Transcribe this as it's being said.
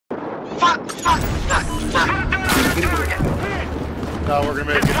No, we're gonna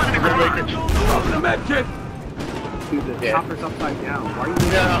make it. We're gonna make it. Drop the med kit! Dude, the chopper's upside down. Why are you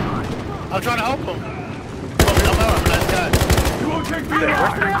doing I'm trying to help him. I'm a nice guy. You won't take me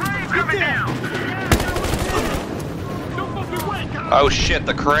alive! Oh shit,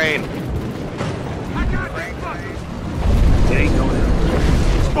 the crane. It ain't going in.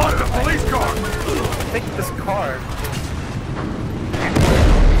 Spotted a police car! Take this car.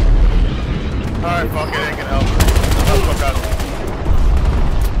 Alright, fuck it, ain't gonna help. Fuck out.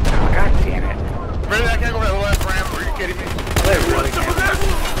 God damn it. Really, I can't go over that last ramp. Are you kidding me?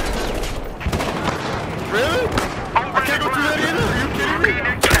 Really? I can't go through that either. Are you kidding me?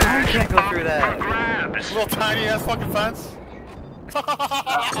 I can't go through that. Little tiny ass fucking fence.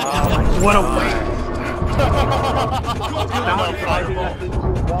 What a waste. Stop driving up into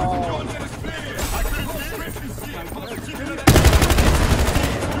the wall.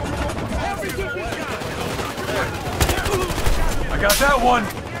 I got that one!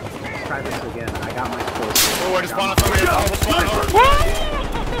 Try this again. I got my score. Oh, I just spawned on somebody else.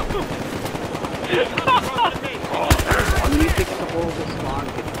 When you fix the holes that spawn,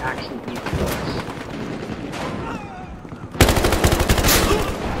 it actually eats those.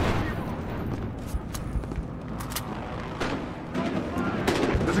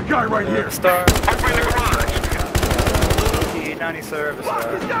 There's a guy right here! Star. Open the garage. T90 service.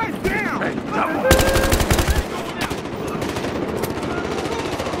 This guy's down! Hey, that one!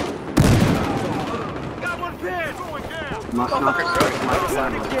 Must not start my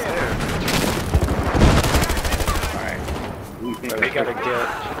climb. Alright. We We gotta get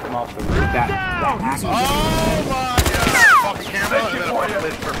him off the roof. that Oh my god! Fucking camera and then a fucking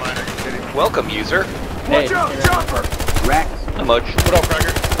lid for mine. Are you kidding me? Welcome, user. Watch out, chopper! Rex. How much? What up,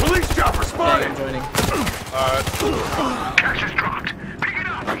 Cracker? Police chopper spotted! Cash is dropped. Pick it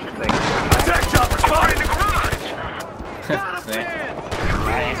up. Attack chopper spotted! In the garage.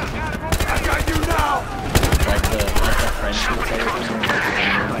 I got you now!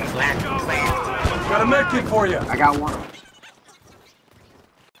 Got a med kit for you! I got one.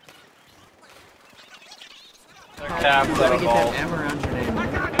 Tap You gotta get that M around your name.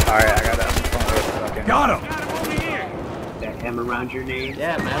 Alright, I got that. Got him! That M around your name.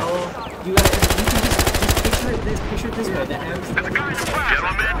 Yeah, metal. You can just picture it this way. The M's.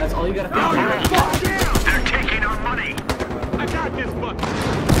 That's all you gotta picture. They're taking our money. I got this one.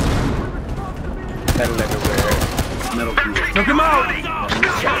 Metal everywhere. Metal Gear. Took him out!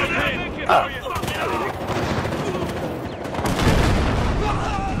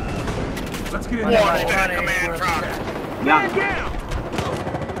 Let's get in Watch there. that command truck. Yeah.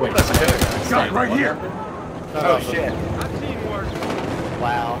 Wait, Got it right here! Oh shit.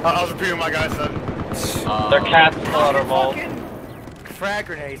 Wow. I was repeating what my guy said. Their cat's still out of vault. Frag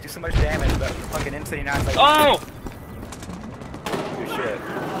grenades do so much damage, but fucking M16A3 like. Oh! Good shit.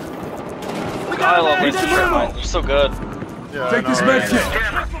 I love this shit. You're so good. Yeah, Take this med kit!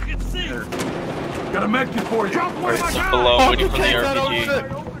 Got a med kit for you! Below, waiting for the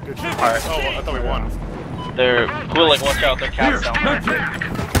RPG. Good shit. Alright, oh, I thought we won. They're cooling. Watch out, their Here, cat's down med there.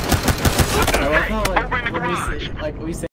 kit! I like how like when we say